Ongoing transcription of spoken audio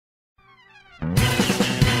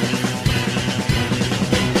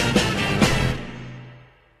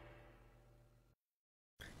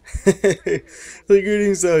So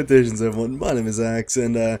greetings, salutations everyone, my name is Axe,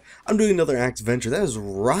 and I'm doing another Axeventure. That is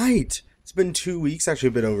right! It's been 2 weeks, actually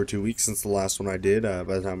a bit over 2 weeks since the last one I did, by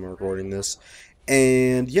the time I'm recording this.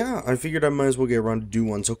 And yeah, I figured I might as well get around to do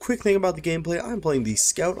one. So quick thing about the gameplay, I'm playing the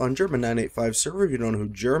Scout on German 985 server. If you don't know who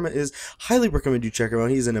Germa is, highly recommend you check him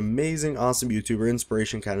out. He's an amazing, awesome YouTuber,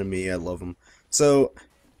 inspiration kind of me, I love him. So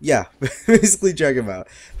yeah, basically check him out.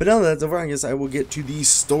 But now that that's over, I guess I will get to the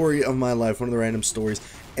story of my life, one of the random stories.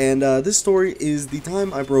 And this story is the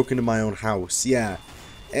time I broke into my own house, yeah.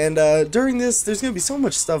 And during this, there's going to be so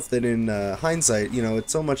much stuff that in hindsight, you know,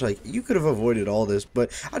 it's so much like, you could have avoided all this, but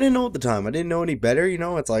I didn't know at the time. I didn't know any better, you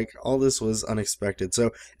know, it's like, all this was unexpected. So,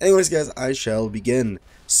 anyways, guys, I shall begin.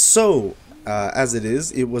 So, as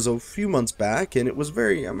it was a few months back, and it was I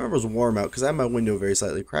remember it was warm out, because I had my window very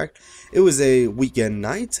slightly cracked. It was a weekend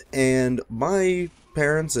night, and my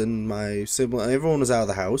parents and my sibling, everyone was out of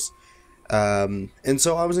the house. And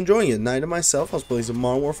so I was enjoying it. Night to myself, I was playing some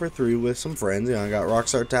Modern Warfare 3 with some friends. You know, I got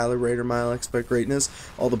Rockstar, Tyler, Raider, Mile, Expect Greatness,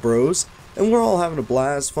 all the bros. And we're all having a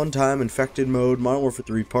blast, fun time, infected mode, Modern Warfare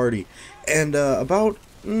 3 party. And about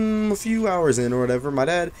a few hours in or whatever, my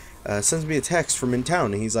dad sends me a text from in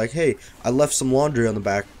town. And he's like, hey, I left some laundry on the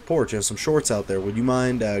back porch, you know, some shorts out there. Would you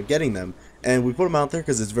mind getting them? And we put them out there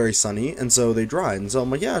because it's very sunny, and so they dried. And so I'm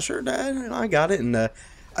like, yeah, sure, Dad, I got it. And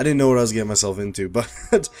I didn't know what I was getting myself into,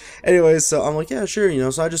 but anyways, so I'm like, yeah, sure, you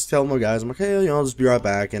know, so I just tell my guys, I'm like, hey, you know, I'll just be right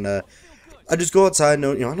back, and I just go outside,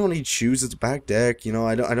 and, you know, I don't need shoes, it's a back deck, you know,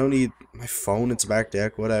 I don't need my phone, it's a back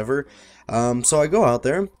deck, whatever. So I go out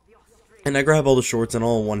there, and I grab all the shorts and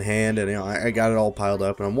all in one hand, and, you know, I got it all piled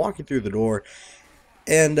up, and I'm walking through the door.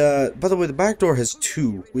 And, by the way, the back door has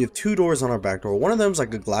two. We have two doors on our back door. One of them is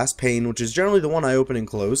like a glass pane, which is generally the one I open and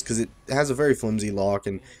close, because it has a very flimsy lock,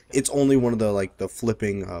 and it's only one of the, like, the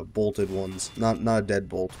flipping, bolted ones. Not a dead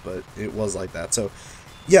bolt, but it was like that. So,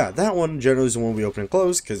 yeah, that one generally is the one we open and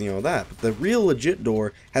close, because, you know, that. But the real legit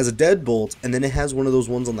door has a dead bolt, and then it has one of those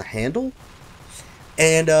ones on the handle.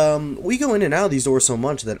 And we go in and out of these doors so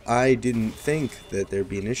much that I didn't think that there'd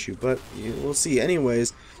be an issue, but we'll see.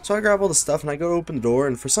 Anyways, so I grab all the stuff and I go to open the door,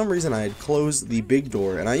 and for some reason I had closed the big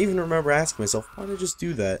door, and I even remember asking myself, why did I just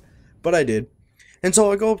do that? But I did. And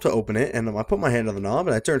so I go up to open it, and I put my hand on the knob,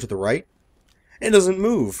 and I turn to the right. It doesn't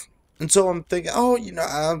move. And so I'm thinking, oh, you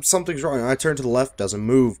know, something's wrong. And I turn to the left, doesn't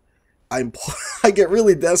move. I get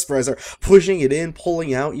really desperate. I start pushing it in,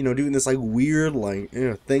 pulling out, you know, doing this like weird like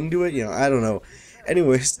thing to it, you know, I don't know.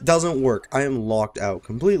 Anyways, doesn't work. I am locked out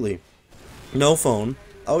completely. No phone.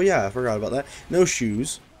 Oh yeah, I forgot about that. No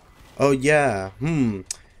shoes. Oh yeah.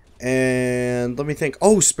 And let me think.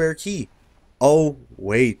 Oh, spare key. Oh,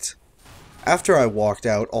 wait. After I walked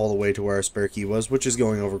out all the way to where our spare key was, which is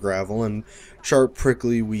going over gravel and sharp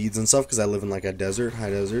prickly weeds and stuff, because I live in like a desert,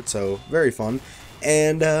 high desert, so very fun.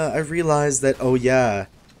 And I realized that, oh yeah,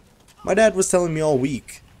 my dad was telling me all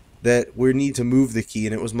week that we need to move the key,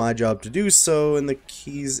 and it was my job to do so, and the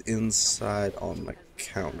key's inside on my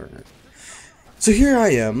counter. So here I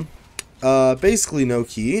am, basically no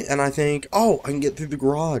key, and I think, oh, I can get through the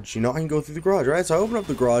garage, you know, I can go through the garage, right? So I open up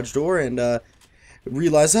the garage door, and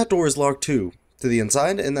realize that door is locked too, to the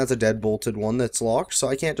inside, and that's a dead bolted one that's locked, so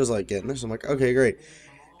I can't just like get in there. So I'm like, okay, great.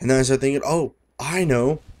 And then I start thinking, oh, I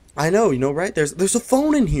know, you know, right? There's a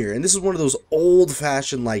phone in here, and this is one of those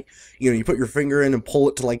old-fashioned, like, you know, you put your finger in and pull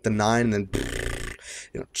it to like the 9, and then,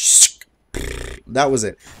 you know, that was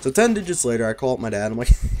it. So 10 digits later, I call up my dad. I'm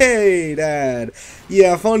like, hey, Dad,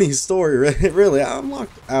 yeah, funny story, really, I'm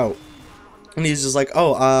locked out. And he's just like,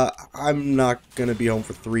 oh, I'm not gonna be home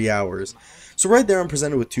for 3 hours. So right there, I'm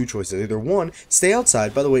presented with two choices. Either one, stay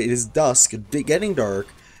outside. By the way, it is dusk, getting dark.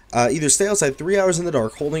 Either stay outside 3 hours in the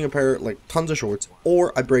dark, holding a pair, like, tons of shorts,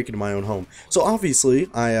 or I break into my own home. So obviously,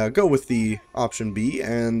 I go with the option B,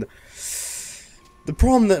 and the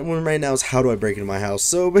problem that we're in right now is how do I break into my house?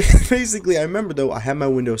 So basically, I remember though, I have my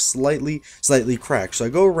window slightly cracked. So I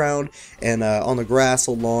go around and on the grass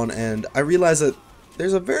or lawn, and I realize that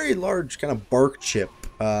there's a very large kind of bark chip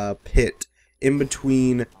pit in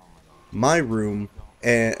between my room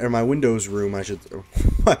or my window's room, I should,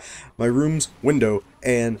 my room's window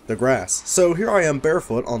and the grass. So here I am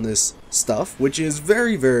barefoot on this stuff, which is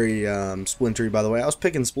very, very splintery, by the way. I was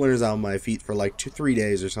picking splinters out of my feet for like 2-3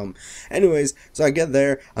 days or something. Anyways, so I get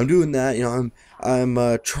there, I'm doing that, you know,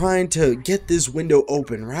 I'm trying to get this window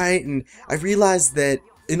open, right? And I realized that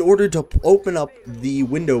in order to open up the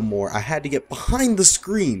window more, I had to get behind the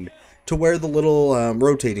screen to where the little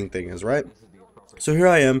rotating thing is, right? So here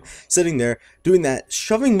I am, sitting there, doing that,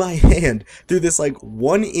 shoving my hand through this, like,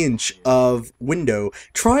 1 inch of window,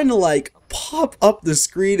 trying to, like, pop up the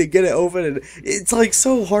screen and get it open, and it's, like,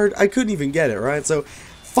 so hard, I couldn't even get it, right? So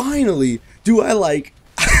finally do I like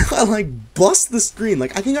I like bust the screen.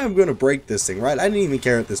 Like, I think I'm gonna break this thing, right? I didn't even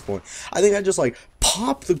care at this point. I think I just like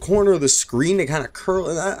pop the corner of the screen and kind of curl,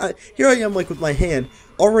 and here I am like with my hand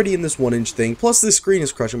already in this 1-inch thing, plus the screen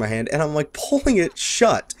is crushing my hand, and I'm like pulling it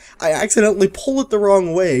shut. I accidentally pull it the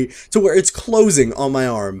wrong way to where it's closing on my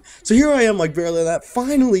arm. So here I am like barely that,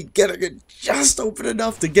 finally getting it just open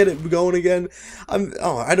enough to get it going again. I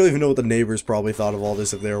don't even know what the neighbors probably thought of all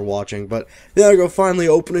this if they were watching, but there I go, finally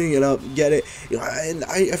opening it up, get it, and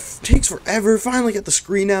it takes forever, finally get the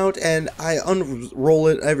screen out, and I unroll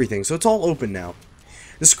it, everything, so it's all open now.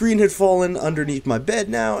 The screen had fallen underneath my bed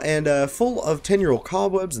now, and full of 10-year-old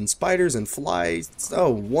cobwebs and spiders and flies.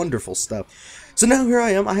 Oh, wonderful stuff. So now here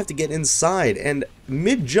I am, I have to get inside, and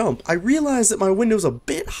mid-jump, I realized that my window's a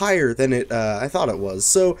bit higher than I thought it was.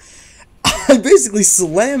 So I basically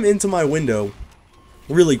slam into my window.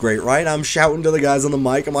 Really great, right? I'm shouting to the guys on the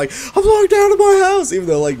mic. I'm like, I'm locked out of my house, even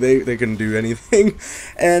though like they couldn't do anything.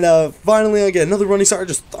 And finally, I get another running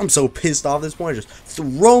start. I'm so pissed off at this point. I just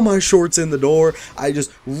throw my shorts in the door. I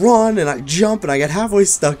just run and I jump and I get halfway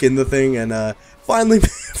stuck in the thing and finally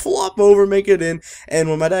flop over, make it in. And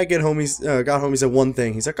when my dad got home, he said one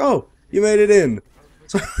thing. He's like, "Oh, you made it in."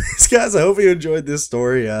 So, guys, I hope you enjoyed this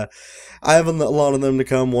story. I have a lot of them to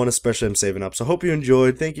come, one especially I'm saving up. So hope you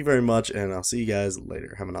enjoyed. Thank you very much, and I'll see you guys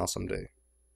later. Have an awesome day.